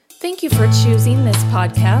Thank you for choosing this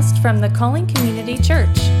podcast from the Calling Community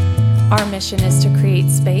Church. Our mission is to create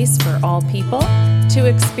space for all people to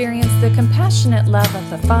experience the compassionate love of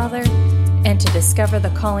the Father and to discover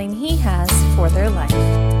the calling He has for their life.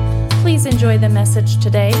 Please enjoy the message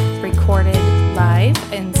today, recorded live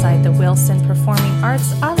inside the Wilson Performing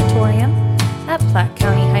Arts Auditorium at Platte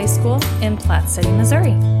County High School in Platte City,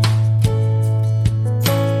 Missouri.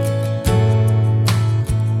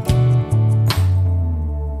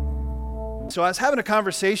 So I was having a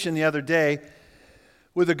conversation the other day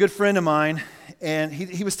with a good friend of mine, and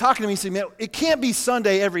he was talking to me. He said, "Man, it can't be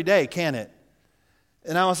Sunday every day, can it?"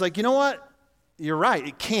 And I was like, "You know what? You're right,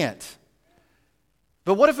 it can't.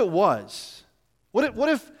 But what if it was? What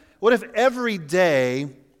if every day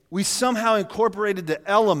we somehow incorporated the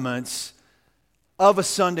elements of a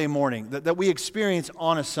Sunday morning that we experience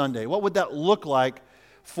on a Sunday? What would that look like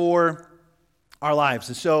for our lives?"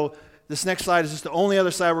 And so this next slide is just the only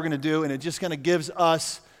other slide we're going to do, and it just kind of gives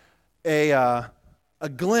us a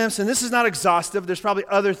glimpse. And this is not exhaustive. There's probably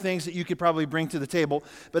other things that you could probably bring to the table.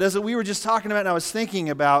 But as we were just talking about, and I was thinking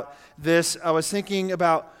about this, I was thinking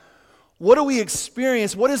about what do we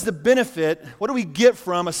experience? What is the benefit? What do we get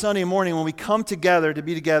from a Sunday morning when we come together to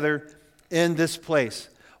be together in this place?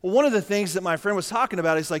 Well, one of the things that my friend was talking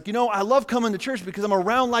about is like, I love coming to church because I'm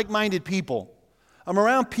around like-minded people. I'm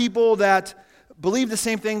around people that believe the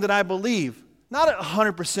same thing that I believe. Not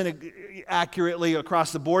 100% accurately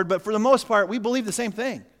across the board, but for the most part, we believe the same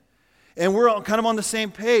thing. And we're all kind of on the same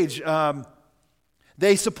page.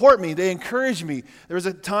 They support me. They encourage me. There was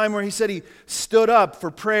a time where he said he stood up for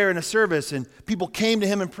prayer in a service, and people came to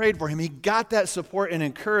him and prayed for him. He got that support and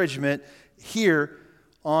encouragement here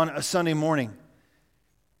on a Sunday morning.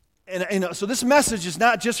 And so this message is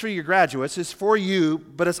not just for your graduates. It's for you,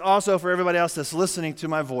 but it's also for everybody else that's listening to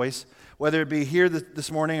my voice, whether it be here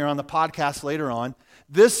this morning or on the podcast later on.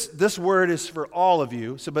 This word is for all of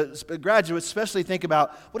you. But graduates, especially think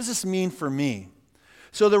about, what does this mean for me?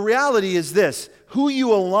 So the reality is this: who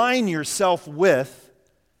you align yourself with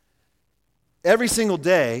every single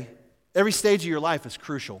day, every stage of your life is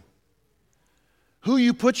crucial. Who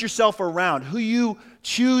you put yourself around, who you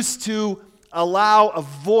choose to allow a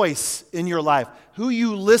voice in your life, who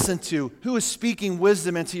you listen to, who is speaking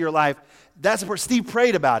wisdom into your life, that's important. Steve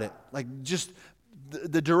prayed about it. Like just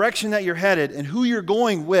the direction that you're headed and who you're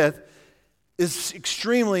going with is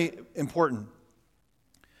extremely important.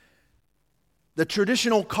 The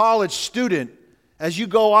traditional college student, as you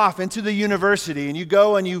go off into the university and you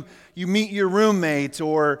go and you meet your roommates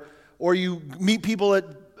or you meet people at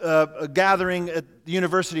a gathering at the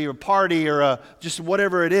university or a party or just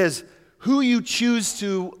whatever it is, who you choose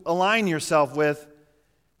to align yourself with,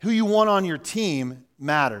 who you want on your team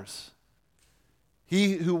matters.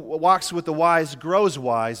 He who walks with the wise grows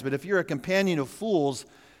wise, but if you're a companion of fools,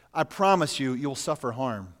 I promise you'll suffer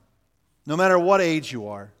harm, no matter what age you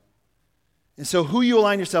are. And so who you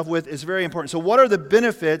align yourself with is very important. So what are the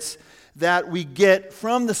benefits that we get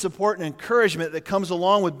from the support and encouragement that comes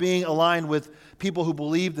along with being aligned with people who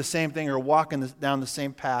believe the same thing or walking down the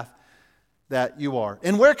same path that you are?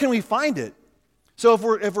 And where can we find it? So if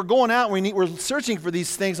we're going out and we're searching for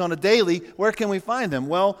these things on a daily, where can we find them?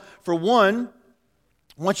 Well, for one,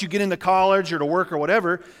 once you get into college or to work or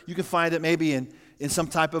whatever, you can find it maybe in some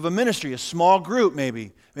type of a ministry, a small group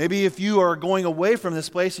maybe. Maybe if you are going away from this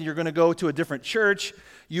place and you're going to go to a different church,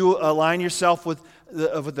 you align yourself with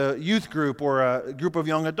the youth group or a group of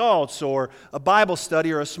young adults or a Bible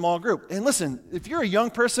study or a small group. And listen, if you're a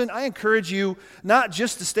young person, I encourage you not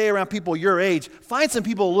just to stay around people your age. Find some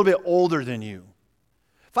people a little bit older than you.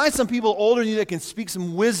 Find some people older than you that can speak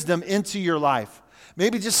some wisdom into your life.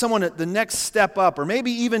 Maybe just someone at the next step up, or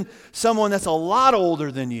maybe even someone that's a lot older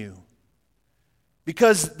than you.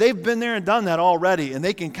 Because they've been there and done that already, and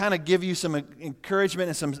they can kind of give you some encouragement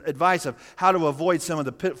and some advice of how to avoid some of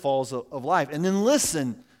the pitfalls of life. And then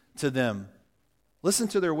listen to them. Listen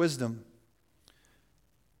to their wisdom.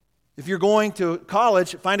 If you're going to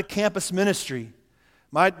college, find a campus ministry.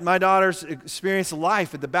 My daughters experienced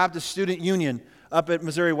life at the Baptist Student Union up at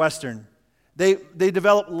Missouri Western. They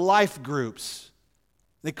develop life groups.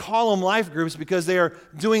 They call them life groups because they are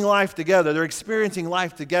doing life together. They're experiencing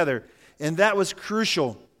life together. And that was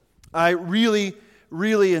crucial. I really,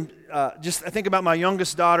 I think about my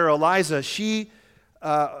youngest daughter, Eliza. She,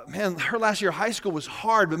 her last year of high school was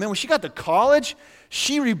hard. But man, when she got to college,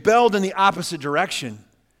 she rebelled in the opposite direction.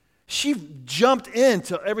 She jumped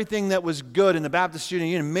into everything that was good in the Baptist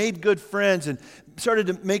Student Union, made good friends, and started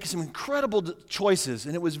to make some incredible choices.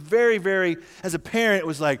 And it was very, very, as a parent, it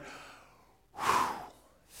was like, whew,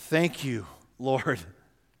 thank you, Lord.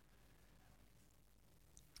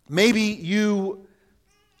 Maybe you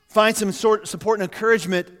Find some support and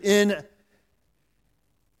encouragement in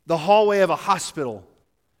the hallway of a hospital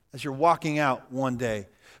as you're walking out one day.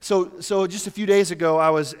 So just a few days ago, I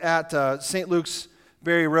was at St. Luke's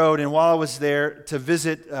Berry Road, and while I was there to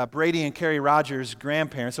visit Brady and Carrie Rogers'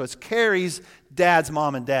 grandparents, so it's Carrie's dad's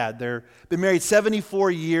mom and dad. They've been married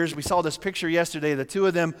 74 years. We saw this picture yesterday, the two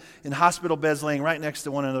of them in hospital beds laying right next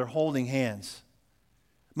to one another holding hands.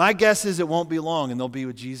 My guess is it won't be long and they'll be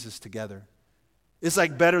with Jesus together. It's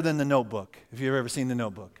like better than The Notebook, if you've ever seen The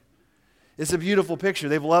Notebook. It's a beautiful picture.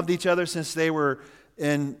 They've loved each other since they were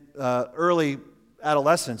in early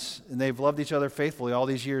adolescence, and they've loved each other faithfully all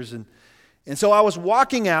these years. And so I was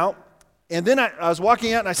walking out, and then I was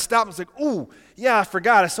walking out, and I stopped. I was like, ooh, yeah, I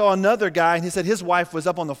forgot. I saw another guy, and he said his wife was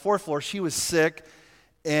up on the fourth floor. She was sick,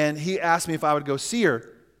 and he asked me if I would go see her.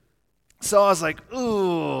 So I was like,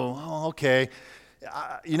 ooh, okay.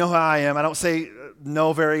 You know how I am. I don't say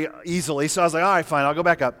no very easily. So I was like, all right, fine, I'll go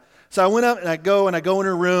back up. So I went up, and I go in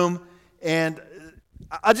her room, and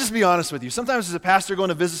I'll just be honest with you. Sometimes as a pastor going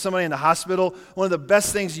to visit somebody in the hospital, one of the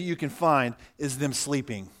best things that you can find is them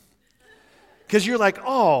sleeping. Because you're like,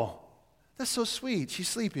 oh, that's so sweet. She's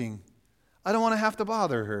sleeping. I don't want to have to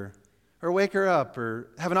bother her or wake her up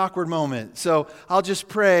or have an awkward moment. So I'll just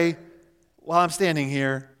pray while I'm standing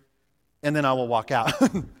here, and then I will walk out.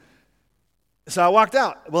 So I walked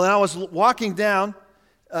out. Well, then I was walking down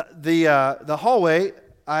the hallway.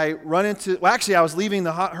 I run into, well, actually, I was leaving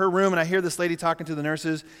her room, and I hear this lady talking to the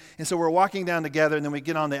nurses. And so we're walking down together, and then we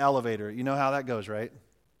get on the elevator. You know how that goes, right?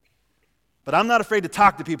 But I'm not afraid to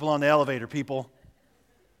talk to people on the elevator, people.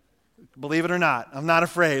 Believe it or not, I'm not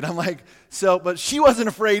afraid. I'm like, but she wasn't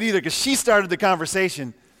afraid either because she started the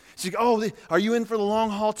conversation. She's like, oh, are you in for the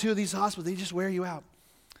long haul too? These hospitals, they just wear you out.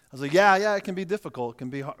 I was like, yeah, it can be difficult. It can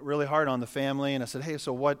be really hard on the family. And I said, hey,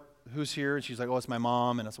 so who's here? And she's like, oh, it's my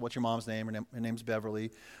mom. And I said, what's your mom's name? Her name's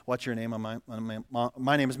Beverly. What's your name?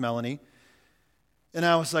 My name is Melanie. And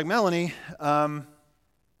I was like, Melanie, can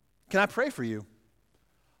I pray for you?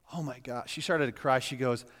 Oh my gosh. She started to cry. She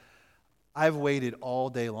goes, I've waited all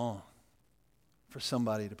day long for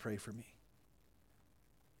somebody to pray for me.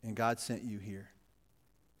 And God sent you here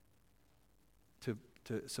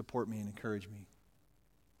to support me and encourage me.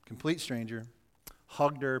 Complete stranger.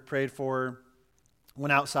 Hugged her, prayed for her.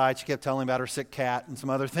 Went outside. She kept telling me about her sick cat and some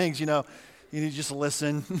other things, you need to just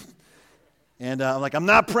listen. And I'm like, I'm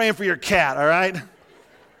not praying for your cat, all right?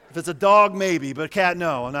 If it's a dog, maybe, but a cat,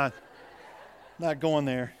 no. I'm not going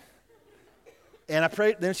there. And I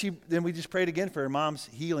prayed, then we just prayed again for her mom's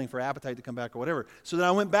healing, for her appetite to come back or whatever. So then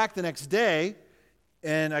I went back the next day,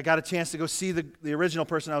 and I got a chance to go see the original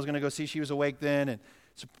person I was going to go see. She was awake then, and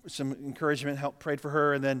some encouragement prayed for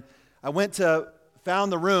her. And then I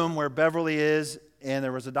found the room where Beverly is, and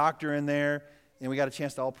there was a doctor in there, and we got a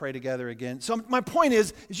chance to all pray together again. So my point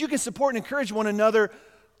is you can support and encourage one another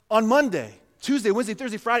on Monday, Tuesday, Wednesday,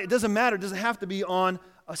 Thursday, Friday. It doesn't matter. It doesn't have to be on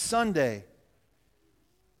a Sunday.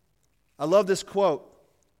 I love this quote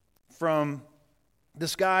from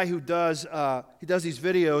this guy who does these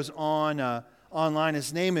videos online.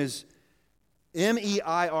 His name is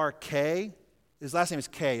Meirk. His last name is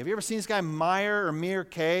K. Have you ever seen this guy, Meir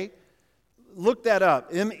K? Look that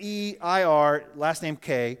up. Meir, last name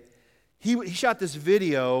K. He shot this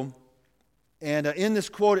video, and in this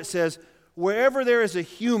quote it says, wherever there is a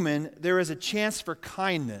human, there is a chance for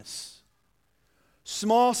kindness.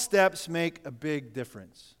 Small steps make a big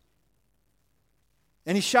difference.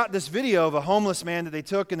 And he shot this video of a homeless man that they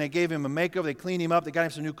took, and they gave him a makeover, they cleaned him up, they got him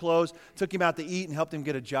some new clothes, took him out to eat, and helped him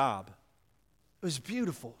get a job. It was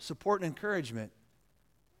beautiful, support and encouragement.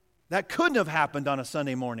 That couldn't have happened on a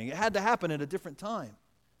Sunday morning. It had to happen at a different time.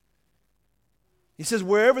 He says,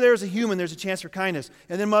 wherever there's a human, there's a chance for kindness.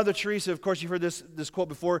 And then Mother Teresa, of course, you've heard this quote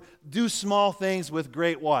before, do small things with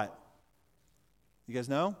great what? You guys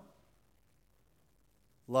know?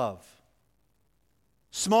 Love.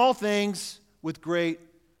 Small things with great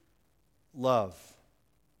love.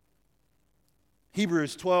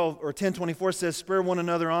 Hebrews 10:24 says, spur one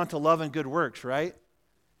another on to love and good works, right?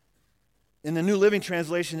 In the New Living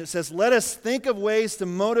Translation, it says, let us think of ways to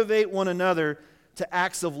motivate one another to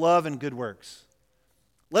acts of love and good works.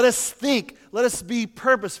 Let us be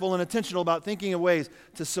purposeful and intentional about thinking of ways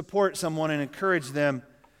to support someone and encourage them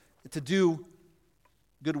to do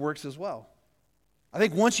good works as well. I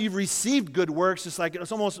think once you've received good works,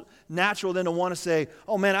 it's almost natural then to want to say,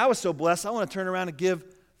 oh man, I was so blessed, I want to turn around and give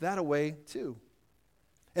that away too.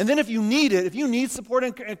 And then if you need support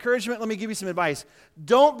and encouragement, let me give you some advice.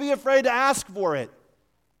 Don't be afraid to ask for it.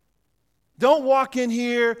 Don't walk in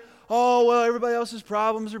here, oh, well, everybody else's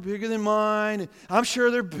problems are bigger than mine. I'm sure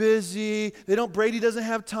they're busy. Brady doesn't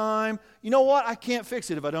have time. You know what? I can't fix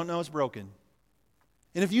it if I don't know it's broken.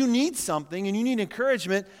 And if you need something and you need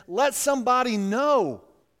encouragement, let somebody know.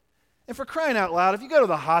 And for crying out loud, if you go to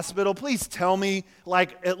the hospital, please tell me,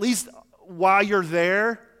 like, at least while you're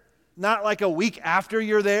there, not like a week after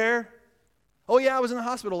you're there. Oh, yeah, I was in the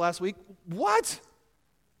hospital last week. What?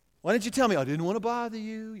 Why didn't you tell me? I didn't want to bother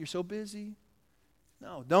you. You're so busy.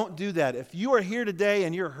 No, don't do that. If you are here today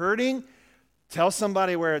and you're hurting, tell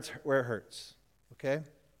somebody where it hurts. Okay?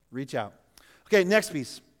 Reach out. Okay, next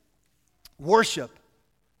piece. Worship.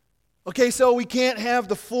 Okay, so we can't have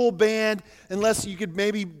the full band unless you could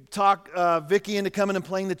maybe talk Vicky into coming and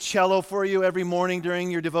playing the cello for you every morning during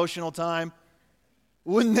your devotional time.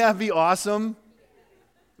 Wouldn't that be awesome?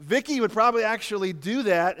 Vicky would probably actually do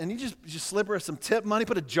that, and you just slip her some tip money,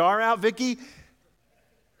 put a jar out, Vicky.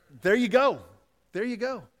 There you go. There you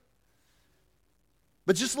go.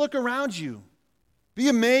 But just look around you. Be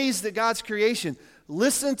amazed at God's creation.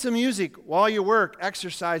 Listen to music while you work,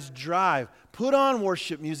 exercise, drive. Put on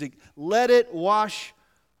worship music. Let it wash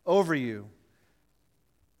over you.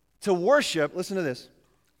 To worship, listen to this.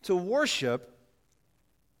 To worship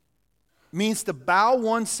means to bow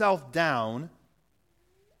oneself down.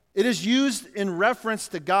 It is used in reference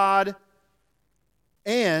to God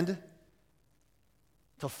and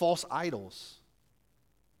to false idols.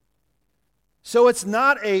 So it's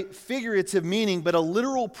not a figurative meaning, but a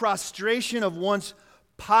literal prostration of one's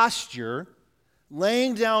posture,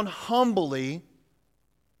 laying down humbly,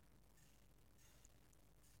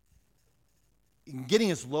 and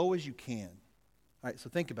getting as low as you can. All right,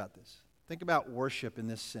 so think about this. Think about worship in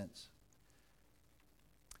this sense.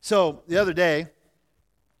 So the other day,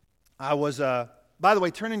 I was, by the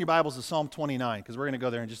way, turn in your Bibles to Psalm 29, because we're going to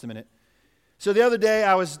go there in just a minute. So the other day,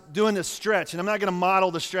 I was doing this stretch, and I'm not going to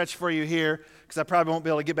model the stretch for you here, because I probably won't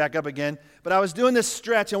be able to get back up again. But I was doing this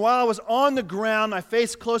stretch, and while I was on the ground, my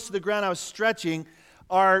face close to the ground, I was stretching.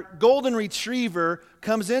 Our golden retriever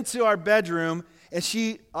comes into our bedroom,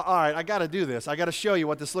 and all right, I got to do this. I got to show you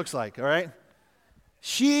what this looks like, all right?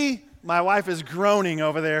 My wife is groaning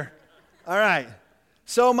over there. All right.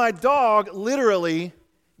 So my dog literally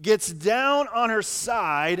gets down on her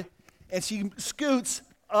side, and she scoots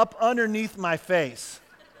up underneath my face.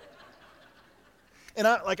 And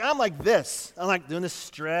I'm like this. I'm like doing this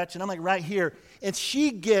stretch, and I'm like right here. And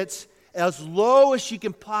she gets as low as she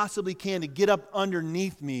possibly can to get up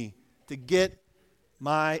underneath me to get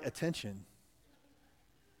my attention.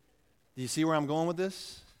 Do you see where I'm going with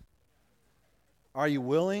this? Are you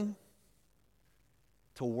willing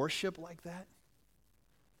to worship like that?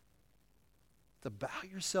 To bow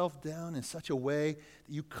yourself down in such a way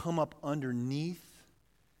that you come up underneath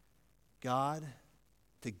God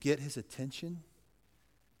to get his attention?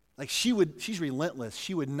 Like she's relentless.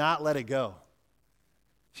 She would not let it go.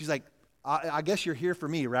 She's like, I guess you're here for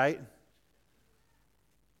me, right?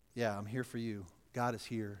 Yeah, I'm here for you. God is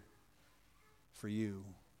here for you.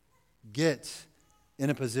 Get in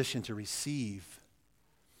a position to receive.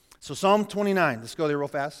 So Psalm 29, let's go there real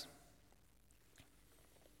fast.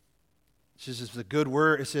 This is a good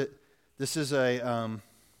word. This is a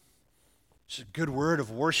good word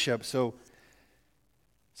of worship. So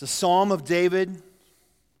it's a Psalm of David,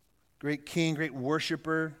 great king, great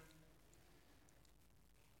worshiper.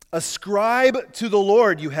 Ascribe to the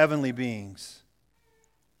Lord, you heavenly beings.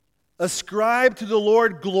 Ascribe to the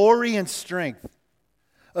Lord glory and strength.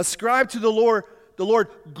 Ascribe to the Lord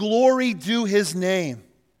glory due his name.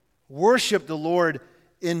 Worship the Lord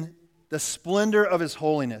in the splendor of his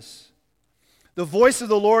holiness. The voice of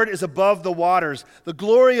the Lord is above the waters. The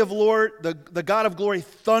glory of Lord, the God of glory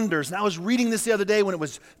thunders. And I was reading this the other day when it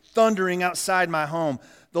was thundering outside my home.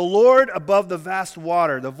 The Lord above the vast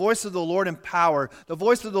water. The voice of the Lord in power. The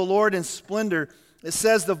voice of the Lord in splendor. It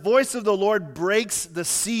says, the voice of the Lord breaks the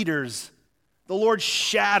cedars. The Lord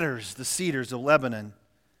shatters the cedars of Lebanon.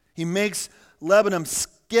 He makes Lebanon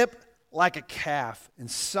skip like a calf, and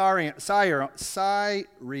Sirion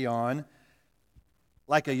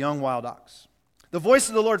like a young wild ox. The voice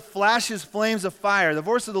of the Lord flashes flames of fire. The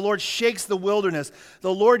voice of the Lord shakes the wilderness.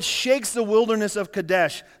 The Lord shakes the wilderness of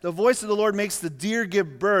Kadesh. The voice of the Lord makes the deer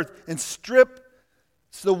give birth and strips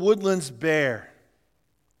the woodlands bare.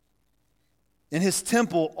 In his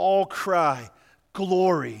temple all cry,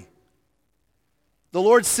 glory. The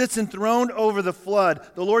Lord sits enthroned over the flood.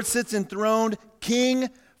 The Lord sits enthroned, king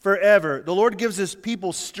forever. The Lord gives his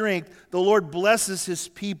people strength. The Lord blesses his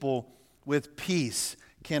people with peace.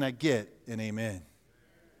 Can I get an amen?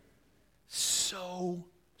 So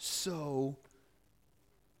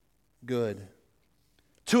good.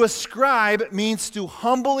 To ascribe means to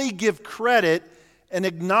humbly give credit and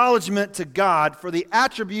acknowledgement to God for the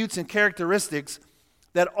attributes and characteristics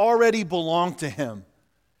that already belong to Him.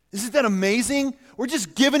 Isn't that amazing? We're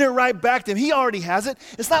just giving it right back to Him. He already has it.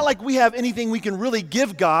 It's not like we have anything we can really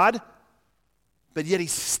give God, but yet He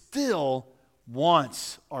still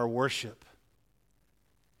wants our worship.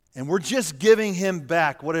 And we're just giving Him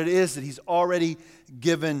back what it is that He's already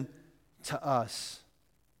given to us.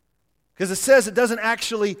 Because it says it doesn't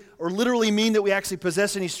actually or literally mean that we actually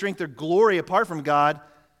possess any strength or glory apart from God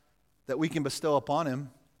that we can bestow upon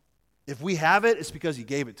Him. If we have it, it's because He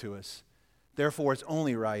gave it to us. Therefore, it's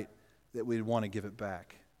only right that we'd want to give it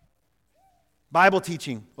back. Bible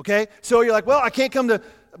teaching, okay? So you're like, well,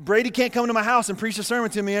 Brady can't come to my house and preach a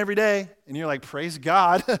sermon to me every day. And you're like, praise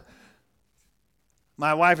God.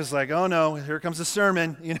 My wife is like, oh no, here comes the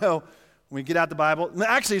sermon, when we get out the Bible.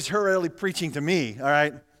 Actually, it's her really preaching to me, all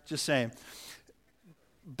right? Just saying.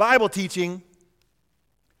 Bible teaching.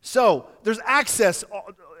 So there's access.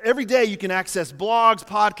 Every day you can access blogs,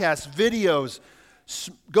 podcasts, videos.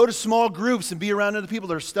 Go to small groups and be around other people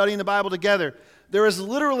that are studying the Bible together. There is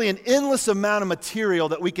literally an endless amount of material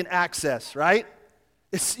that we can access, right?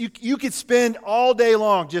 You could spend all day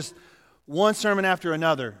long just one sermon after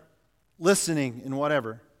another, listening and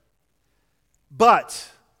whatever. But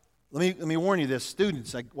let me warn you this,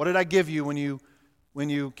 students. What did I give you when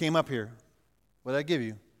you came up here? What did I give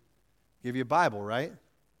you? Give you a Bible, right?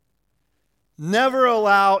 Never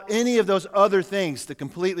allow any of those other things to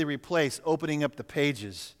completely replace opening up the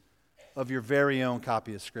pages of your very own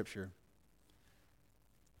copy of Scripture.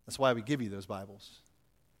 That's why we give you those Bibles.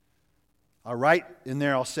 I'll write in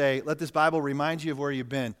there, I'll say, let this Bible remind you of where you've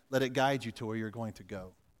been. Let it guide you to where you're going to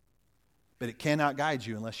go. But it cannot guide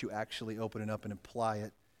you unless you actually open it up and apply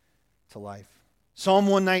it to life. Psalm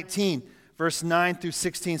 119, verse 9 through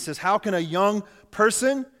 16 says, how can a young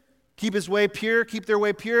person keep their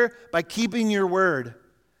way pure? By keeping your word.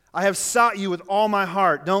 I have sought you with all my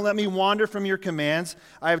heart. Don't let me wander from your commands.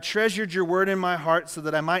 I have treasured your word in my heart so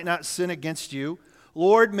that I might not sin against you.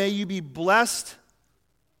 Lord, may you be blessed.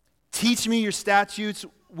 Teach me your statutes.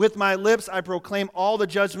 With my lips I proclaim all the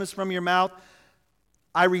judgments from your mouth.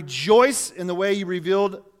 I rejoice in the way you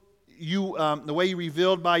revealed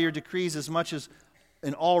by your decrees as much as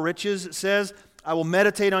in all riches, it says. I will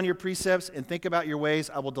meditate on your precepts and think about your ways.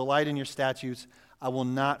 I will delight in your statutes. I will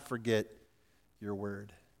not forget your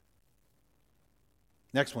word.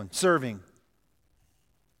 Next one, serving.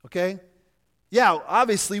 Okay? Yeah,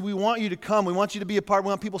 obviously we want you to come. We want you to be a part. We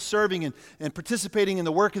want people serving and participating in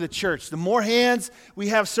the work of the church. The more hands we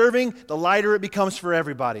have serving, the lighter it becomes for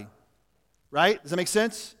everybody. Right? Does that make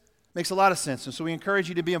sense? Makes a lot of sense. And so we encourage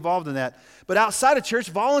you to be involved in that. But outside of church,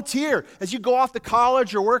 volunteer. As you go off to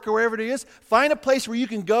college or work or wherever it is, find a place where you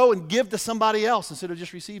can go and give to somebody else instead of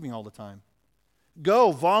just receiving all the time.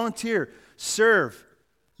 Go, volunteer, serve.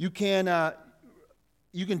 You can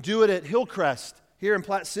do it at Hillcrest here in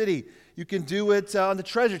Platte City. You can do it on the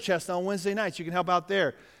Treasure Chest on Wednesday nights. You can help out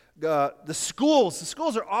there. The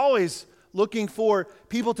schools are always looking for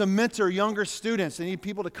people to mentor younger students. They need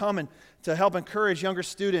people to come and to help encourage younger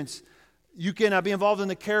students. You can be involved in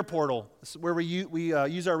the Care Portal. This is where we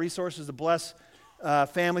use our resources to bless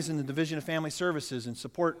families in the Division of Family Services and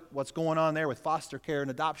support what's going on there with foster care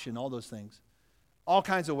and adoption, all those things. All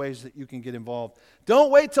kinds of ways that you can get involved.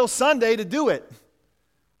 Don't wait till Sunday to do it.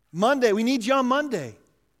 Monday, we need you on Monday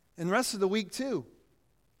and the rest of the week too.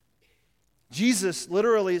 Jesus,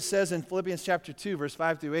 literally, it says in Philippians chapter 2, verse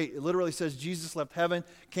 5 through 8, it literally says Jesus left heaven,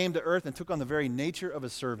 came to earth, and took on the very nature of a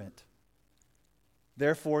servant.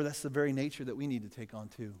 Therefore, that's the very nature that we need to take on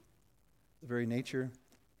too. The very nature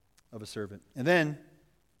of a servant. And then,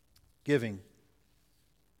 giving.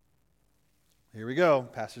 Here we go.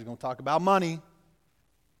 Pastor's going to talk about money.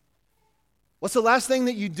 What's the last thing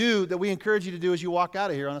that you do that we encourage you to do as you walk out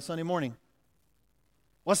of here on a Sunday morning?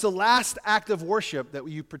 What's the last act of worship that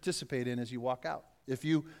you participate in as you walk out? If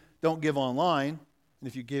you don't give online, and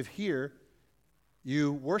if you give here,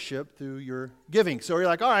 you worship through your giving. So you're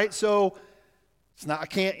like, all right, so it's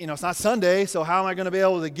not Sunday, so how am I going to be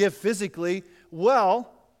able to give physically?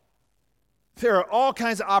 Well, there are all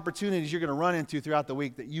kinds of opportunities you're going to run into throughout the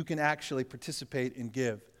week that you can actually participate and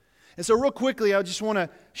give. And so real quickly, I just want to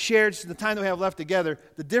share, just the time that we have left together,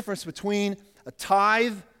 the difference between a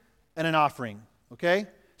tithe and an offering. Okay?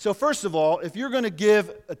 So first of all, if you're going to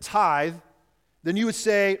give a tithe, then you would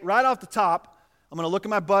say, right off the top, I'm going to look at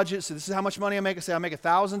my budget, so this is how much money I make. I say I make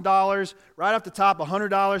 $1,000. Right off the top,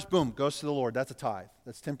 $100, boom, goes to the Lord. That's a tithe.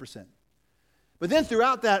 That's 10%. But then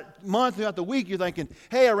throughout that month, throughout the week, you're thinking,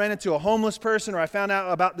 hey, I ran into a homeless person, or I found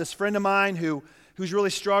out about this friend of mine who who's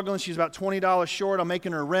really struggling. She's about $20 short on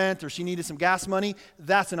making her rent, or she needed some gas money.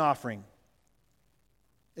 That's an offering.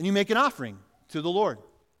 And you make an offering to the Lord.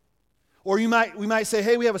 Or we might say,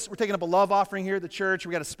 hey, we're taking up a love offering here at the church.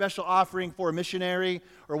 We got a special offering for a missionary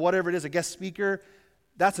or whatever it is, a guest speaker.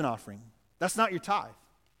 That's an offering. That's not your tithe.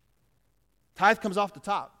 Tithe comes off the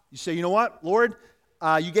top. You say, you know what, Lord,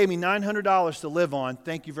 you gave me $900 to live on.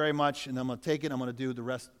 Thank you very much, and I'm going to take it. I'm going to do the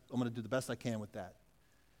rest. I'm going to do the best I can with that.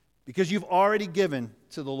 Because you've already given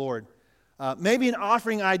to the Lord. Maybe an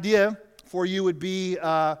offering idea for you would be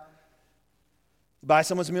buy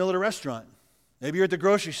someone's meal at a restaurant. Maybe you're at the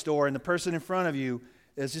grocery store and the person in front of you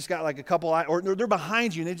has just got like a couple, or they're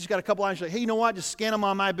behind you and they just got a couple items. Like, hey, you know what? Just scan them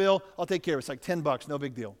on my bill. I'll take care of it. It's like $10, no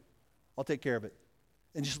big deal. I'll take care of it.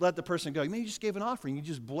 And just let the person go. Man, you just gave an offering. You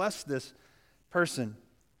just blessed this person.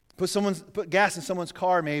 Put gas in someone's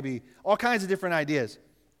car, maybe. All kinds of different ideas.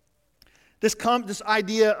 This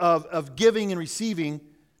idea of giving and receiving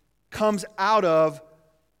comes out of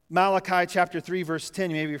Malachi chapter 3, verse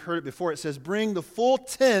 10. Maybe you've heard it before. It says, bring the full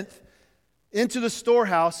tenth into the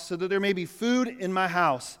storehouse so that there may be food in my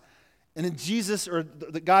house. And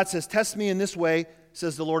then God says, test me in this way,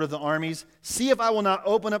 says the Lord of the armies. See if I will not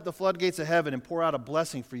open up the floodgates of heaven and pour out a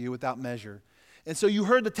blessing for you without measure. And so you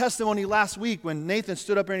heard the testimony last week when Nathan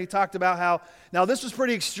stood up there and he talked about how, now this was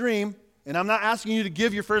pretty extreme, and I'm not asking you to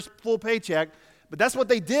give your first full paycheck, but that's what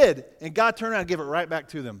they did, and God turned around and gave it right back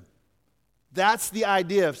to them. That's the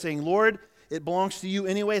idea of saying, Lord, it belongs to you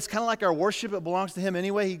anyway. It's kind of like our worship. It belongs to him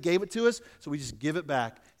anyway. He gave it to us, so we just give it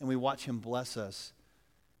back, and we watch him bless us.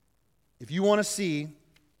 If you want to see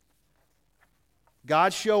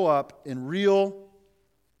God show up in real,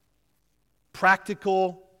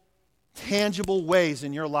 practical, tangible ways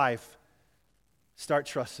in your life, start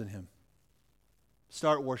trusting him.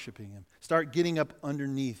 Start worshiping him. Start getting up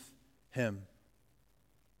underneath him.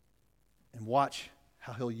 And watch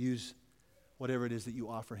how he'll use whatever it is that you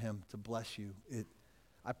offer him to bless you.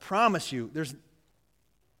 I promise you, there's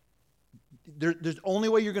the only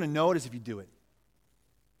way you're going to know it is if you do it.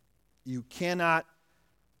 You cannot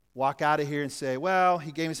walk out of here and say, well,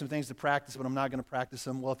 he gave me some things to practice, but I'm not going to practice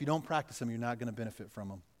them. Well, if you don't practice them, you're not going to benefit from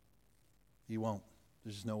them. You won't.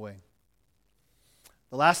 There's just no way.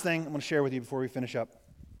 The last thing I'm going to share with you before we finish up.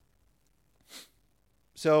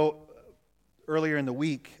 So, earlier in the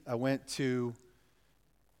week, I went to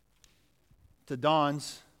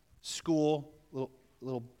Dawn's school,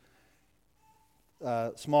 little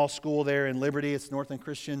small school there in Liberty. It's Northland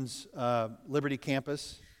Christian's Liberty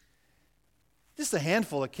campus. Just a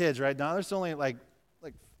handful of kids, right, Don? There's only like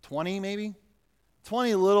 20 maybe?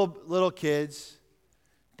 20 little kids,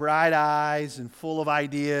 bright eyes and full of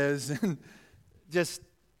ideas, and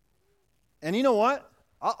and you know what?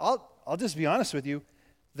 I'll just be honest with you.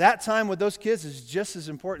 That time with those kids is just as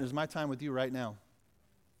important as my time with you right now.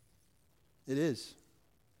 It is.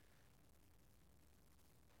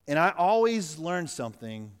 And I always learn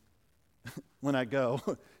something when I go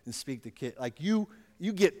and speak to kids. Like you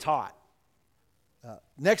get taught.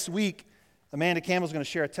 Next week, Amanda Campbell's going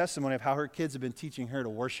to share a testimony of how her kids have been teaching her to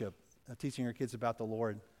worship, teaching her kids about the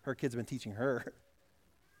Lord. Her kids have been teaching her.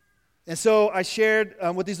 And so I shared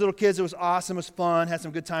with these little kids. It was awesome. It was fun. Had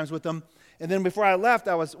some good times with them. And then before I left,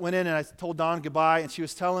 went in and I told Dawn goodbye, and she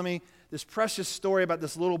was telling me this precious story about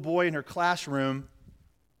this little boy in her classroom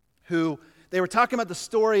who, they were talking about the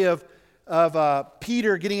story of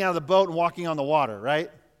Peter getting out of the boat and walking on the water, right?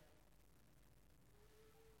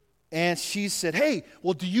 And she said, hey,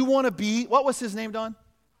 well, do you want to be, what was his name, Dawn?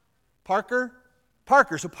 Parker.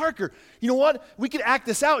 So Parker, you know what? We could act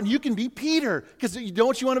this out and you can be Peter. Because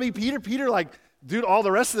don't you want to be Peter? Peter, like, dude, all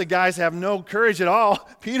the rest of the guys have no courage at all.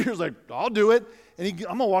 Peter's like, I'll do it. And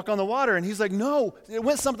I'm going to walk on the water. And he's like, no. It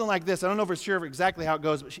went something like this. I don't know for sure exactly how it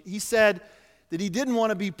goes. But he said that he didn't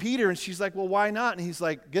want to be Peter. And she's like, well, why not? And he's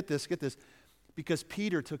like, get this. Because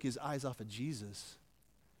Peter took his eyes off of Jesus.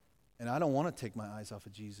 And I don't want to take my eyes off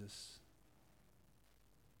of Jesus.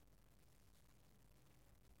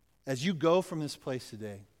 As you go from this place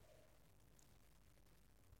today,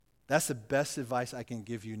 that's the best advice I can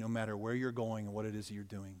give you, no matter where you're going and what it is that you're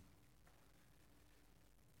doing.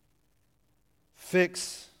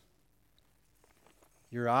 Fix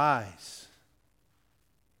your eyes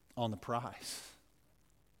on the prize.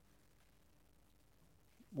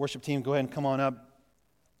 Worship team, go ahead and come on up.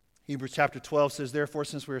 Hebrews chapter 12 says, therefore,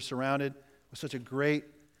 since we are surrounded with such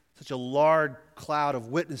a large cloud of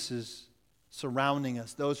witnesses surrounding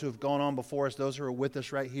us, those who have gone on before us, those who are with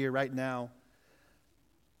us right here, right now.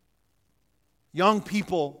 Young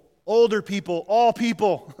people, older people, all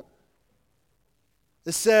people.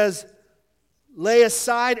 It says, lay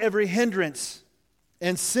aside every hindrance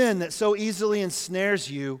and sin that so easily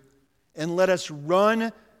ensnares you, and let us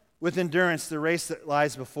run with endurance the race that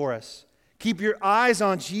lies before us. Keep your eyes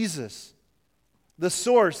on Jesus, the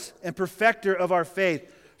source and perfecter of our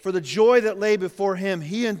faith. For the joy that lay before him,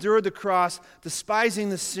 he endured the cross, despising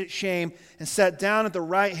the shame, and sat down at the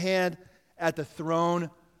right hand at the throne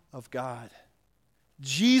of God.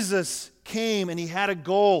 Jesus came and he had a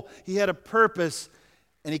goal, he had a purpose,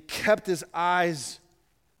 and he kept his eyes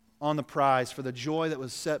on the prize for the joy that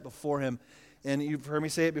was set before him. And you've heard me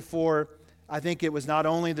say it before, I think it was not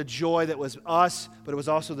only the joy that was us, but it was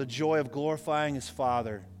also the joy of glorifying his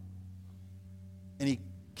Father. And he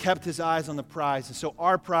kept his eyes on the prize. And so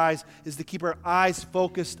our prize is to keep our eyes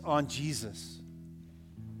focused on Jesus.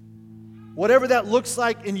 Whatever that looks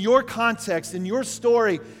like in your context, in your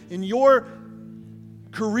story, in your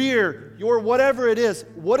career, your whatever it is,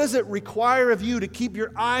 what does it require of you to keep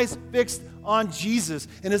your eyes fixed on Jesus?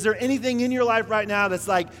 And is there anything in your life right now that's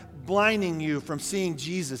like blinding you from seeing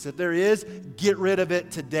Jesus? If there is, get rid of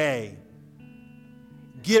it today.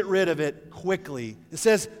 Get rid of it quickly. It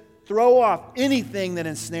says, throw off anything that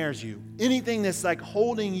ensnares you, anything that's like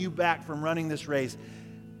holding you back from running this race.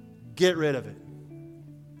 Get rid of it.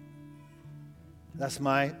 That's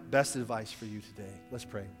my best advice for you today. Let's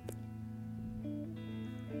pray.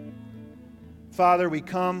 Father, we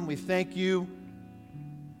come, we thank you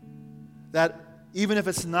that even if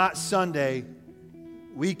it's not Sunday,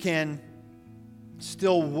 we can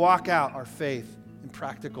still walk out our faith in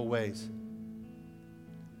practical ways.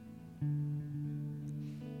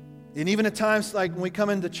 And even at times like when we come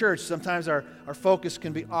into church, sometimes our focus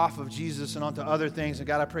can be off of Jesus and onto other things. And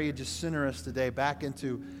God, I pray you just center us today back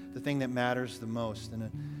into the thing that matters the most. And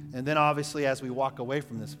then obviously as we walk away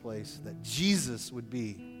from this place, that Jesus would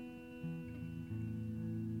be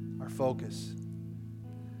our focus.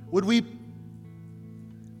 Would we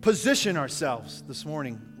position ourselves this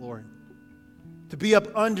morning, Lord, to be up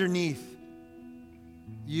underneath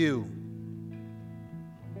you?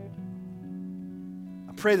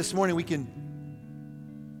 I pray this morning we can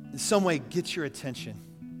in some way get your attention.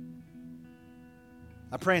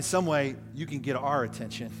 I pray in some way you can get our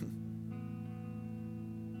attention.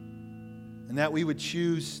 And that we would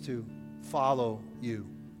choose to follow you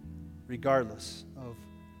regardless of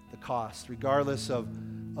the cost, regardless of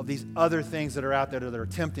these other things that are out there that are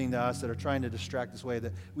tempting to us, that are trying to distract us away,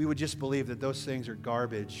 that we would just believe that those things are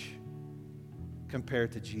garbage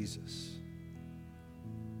compared to Jesus.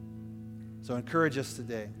 So encourage us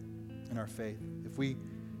today in our faith. If we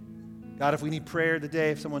need prayer today,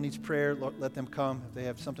 if someone needs prayer, let them come. If they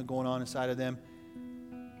have something going on inside of them,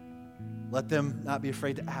 let them not be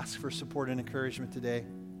afraid to ask for support and encouragement today.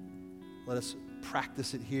 Let us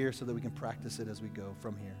practice it here so that we can practice it as we go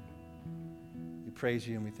from here. We praise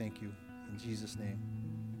you and we thank you. In Jesus' name,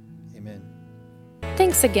 amen.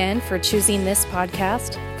 Thanks again for choosing this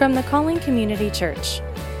podcast from the Calling Community Church.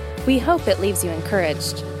 We hope it leaves you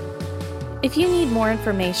encouraged. If you need more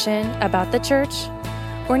information about the church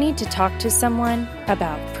or need to talk to someone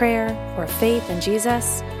about prayer or faith in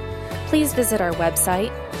Jesus, please visit our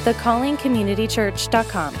website,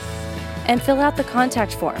 thecallingcommunitychurch.com, and fill out the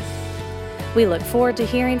contact form. We look forward to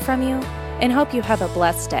hearing from you and hope you have a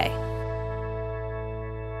blessed day.